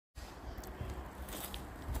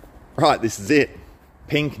Right, this is it.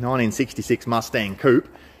 Pink 1966 Mustang Coupe.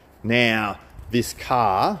 Now, this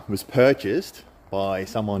car was purchased by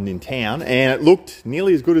someone in town and it looked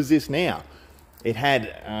nearly as good as this now. It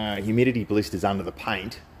had humidity blisters under the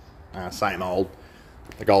paint, same old,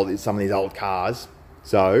 like some of these old cars.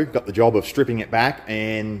 So, got the job of stripping it back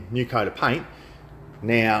and new coat of paint.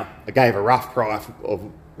 Now, I gave a rough price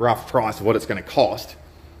of what it's going to cost,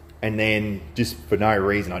 and then just for no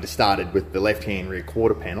reason, I just started with the left-hand rear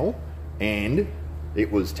quarter panel, and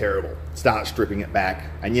it was terrible. Start stripping it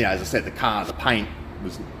back, and you know, as I said, the paint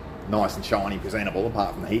was nice and shiny, presentable,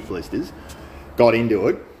 apart from the heat blisters. Got into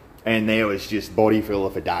it, and there was just body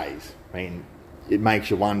filler for days. I mean, it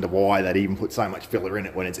makes you wonder why they'd even put so much filler in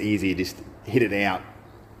it when it's easier just to hit it out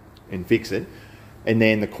and fix it. And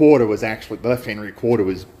then the quarter was actually, the left-hand rear quarter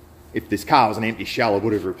was, if this car was an empty shell, I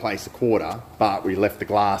would have replaced the quarter, but we left the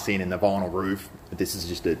glass in and the vinyl roof. This is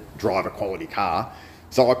just a driver quality car.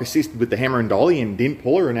 So I persisted with the hammer and dolly and didn't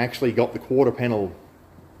pull her, and actually got the quarter panel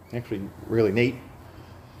actually really neat.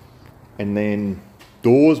 And then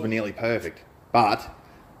doors were nearly perfect. But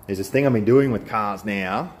there's this thing I've been doing with cars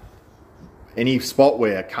now. Any spot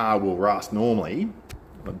where a car will rust normally,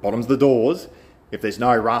 the bottoms of the doors, if there's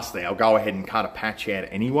no rust there, I'll go ahead and cut a patch out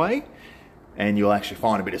anyway, and you'll actually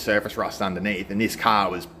find a bit of surface rust underneath. And this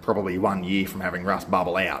car was probably 1 year from having rust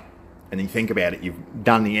bubble out. And then you think about it, you've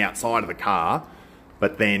done the outside of the car,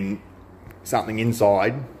 but then something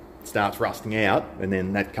inside starts rusting out, and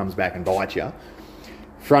then that comes back and bites you.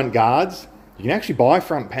 Front guards, you can actually buy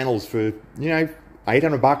front panels for, you know,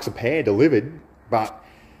 800 bucks a pair delivered, but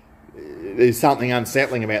there's something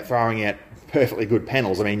unsettling about throwing out perfectly good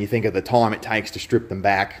panels. I mean, you think of the time it takes to strip them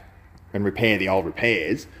back and repair the old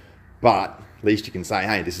repairs, but at least you can say,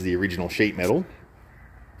 hey, this is the original sheet metal.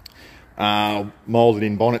 Moulded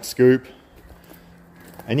in bonnet scoop.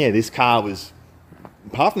 And yeah, this car was,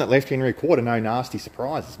 apart from that left-hand rear quarter, no nasty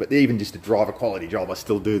surprises, but even just a driver quality job, I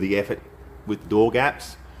still do the effort with the door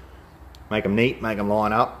gaps. Make them neat, make them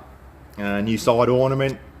line up. New side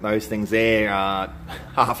ornament, those things there,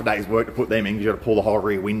 half a day's work to put them in, because you've got to pull the whole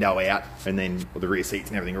rear window out, and then the rear seats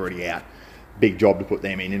and everything already out. Big job to put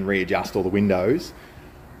them in and readjust all the windows.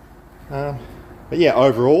 But yeah,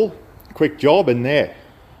 overall, quick job, and there.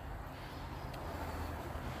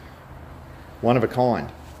 One of a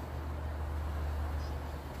kind.